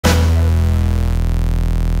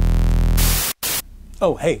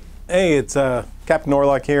Oh, hey, it's Captain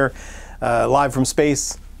Orlok here, live from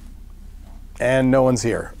space, and no one's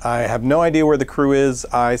here. I have no idea where the crew is.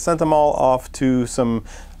 I sent them all off to some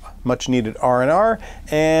much-needed R&R,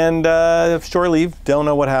 and shore leave. Don't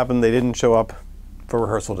know what happened. They didn't show up for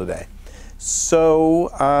rehearsal today. So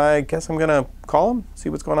I guess I'm gonna call them, see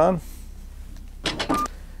what's going on.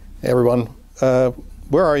 Hey, everyone,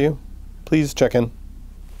 where are you? Please check in.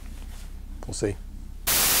 We'll see.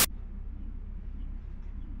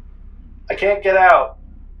 I can't get out.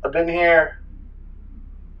 I've been here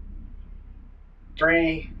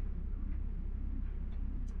 3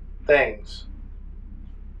 things.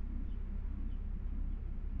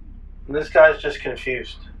 And this guy's just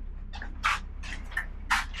confused.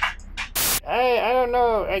 I don't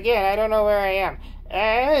know, again, I don't know where I am.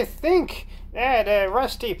 I think that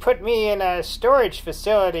Rusty put me in a storage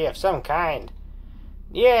facility of some kind.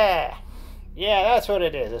 Yeah, that's what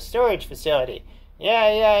it is, a storage facility.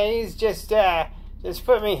 Yeah, he's just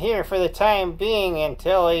put me here for the time being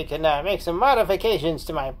until he can make some modifications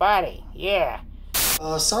to my body. Yeah.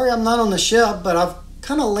 Sorry I'm not on the ship, but I've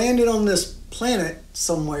kind of landed on this planet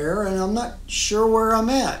somewhere, and I'm not sure where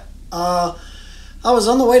I'm at. I was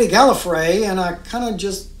on the way to Gallifrey, and I kind of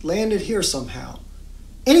just landed here somehow.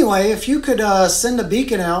 Anyway, if you could send a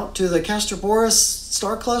beacon out to the Castorboreus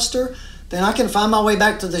star cluster, then I can find my way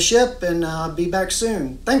back to the ship and be back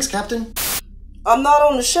soon. Thanks, Captain. I'm not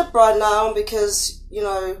on the ship right now because, you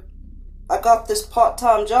know, I got this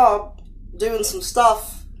part-time job doing some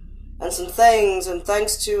stuff and some things, and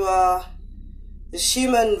thanks to this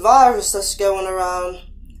human virus that's going around,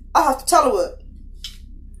 I have to telework.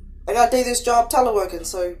 I gotta do this job teleworking,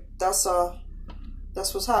 so that's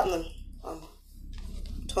what's happening. I'm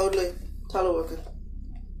totally teleworking.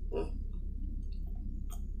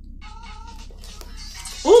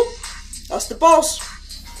 Ooh, that's the boss.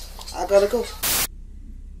 I gotta go.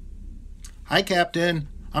 Hi, Captain.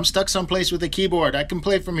 I'm stuck someplace with a keyboard. I can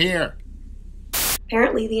play from here.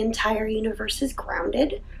 Apparently the entire universe is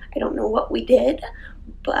grounded. I don't know what we did,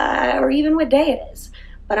 or even what day it is.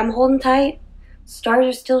 But I'm holding tight. Stars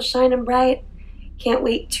are still shining bright. Can't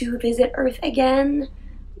wait to visit Earth again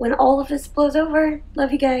when all of this blows over.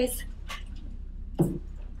 Love you guys.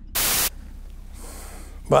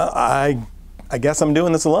 Well, I guess I'm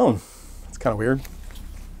doing this alone. It's kind of weird.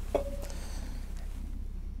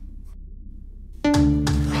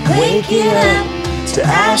 Waking up to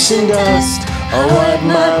ash and dust, I wipe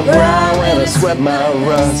my brow and I sweat my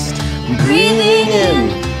rust, breathing in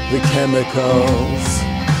the chemicals,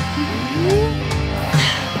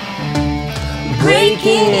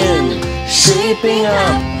 breaking in, shaping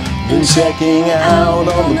up, then checking out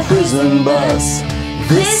on the prison bus.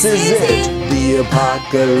 This is it, the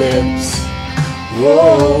apocalypse.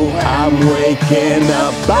 Whoa, I'm waking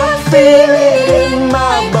up, I feel it in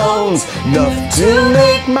my bones, enough to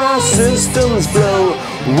make my systems blow.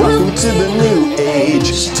 Welcome to the new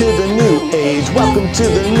age, to the new age. Welcome to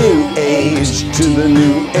the new age, to the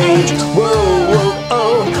new age. Whoa, whoa,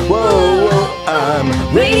 oh, whoa, whoa, I'm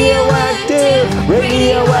radioactive,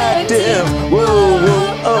 radioactive. Whoa,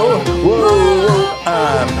 whoa, oh, whoa, whoa,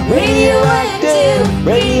 I'm radioactive,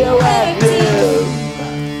 radioactive.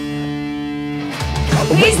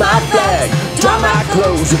 Raise my flag, dry my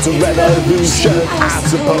clothes, it's a revolution, I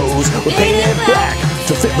suppose. We're painted black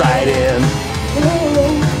to fit right in.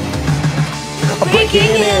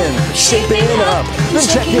 Breaking in, shaping up, then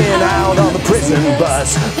checking out on the prison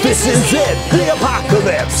bus. This is it, the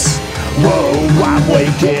apocalypse. Whoa, I'm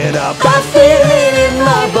waking up, I feel it in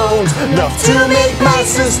my bones, enough to make my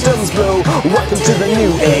systems blow. Welcome to the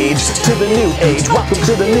new age, to the new age. Welcome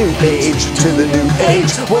to the new age, to the new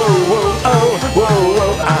age. Whoa, whoa, oh, whoa,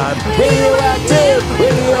 whoa, I'm radioactive,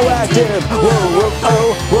 radioactive. Whoa, whoa,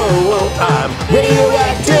 oh, whoa, whoa, I'm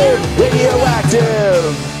radioactive,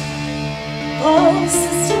 radioactive. All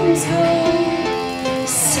systems go,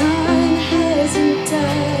 sun hasn't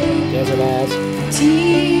died. Yes, it has.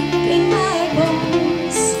 Deep in my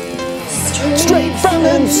bones, Straight from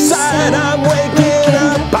inside, I'm waking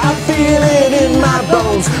up, I feel it in my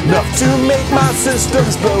bones, enough to make my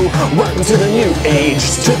systems blow. Welcome to the new age,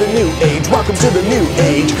 to the new age. Welcome to the new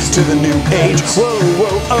age, to the new age. Whoa,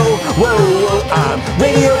 whoa, oh, whoa, whoa, I'm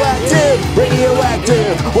radioactive,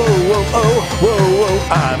 radioactive. Whoa, whoa, oh, whoa, whoa,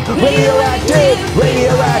 I'm radioactive,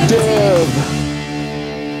 radioactive.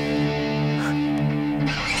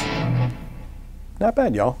 Not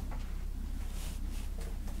bad, y'all.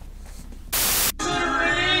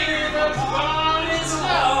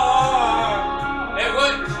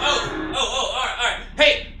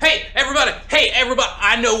 Hey, everybody, hey! Hey, everybody,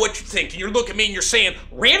 I know what you're thinking. You're looking at me and you're saying,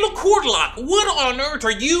 Randall Cordelock, what on earth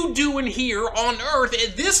are you doing here on Earth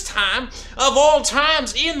at this time of all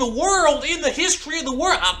times in the world, in the history of the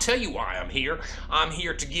world? I'll tell you why I'm here. I'm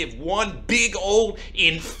here to give one big old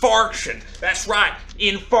infarction. That's right,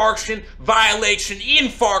 infarction, violation,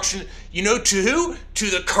 infarction. You know to who?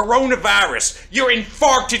 To the coronavirus. Your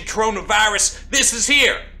infarcted coronavirus. This is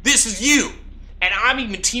here. This is you. And I'm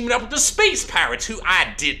even teaming up with the space pirates, who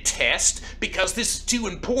I detest, because this is too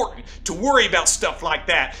important to worry about stuff like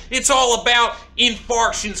that. It's all about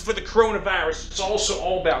infarctions for the coronavirus. It's also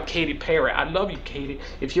all about Katy Perry. I love you, Katy.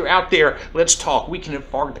 If you're out there, let's talk. We can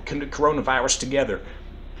infarct the coronavirus together.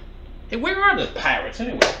 Hey, where are the pirates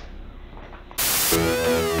anyway?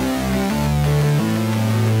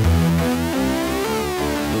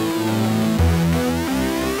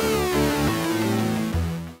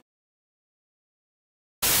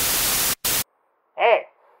 Hey,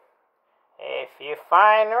 if you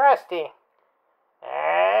find Rusty,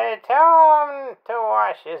 tell him to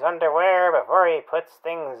wash his underwear before he puts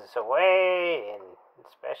things away, and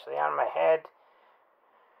especially on my head.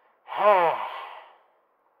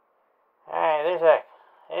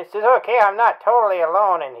 It's okay, I'm not totally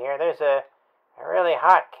alone in here. There's a really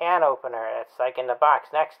hot can opener that's like in the box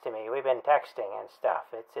next to me. We've been texting and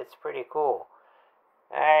stuff. It's pretty cool.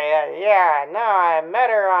 I met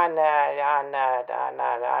her on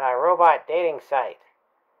a robot dating site.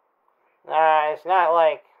 It's not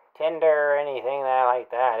like Tinder or anything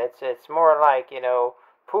like that. It's more like,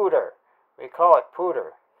 pooter. We call it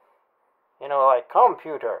pooter. Like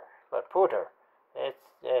computer, but pooter. It's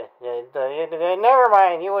never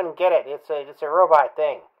mind. You wouldn't get it. It's a robot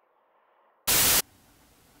thing.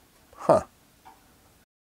 Huh.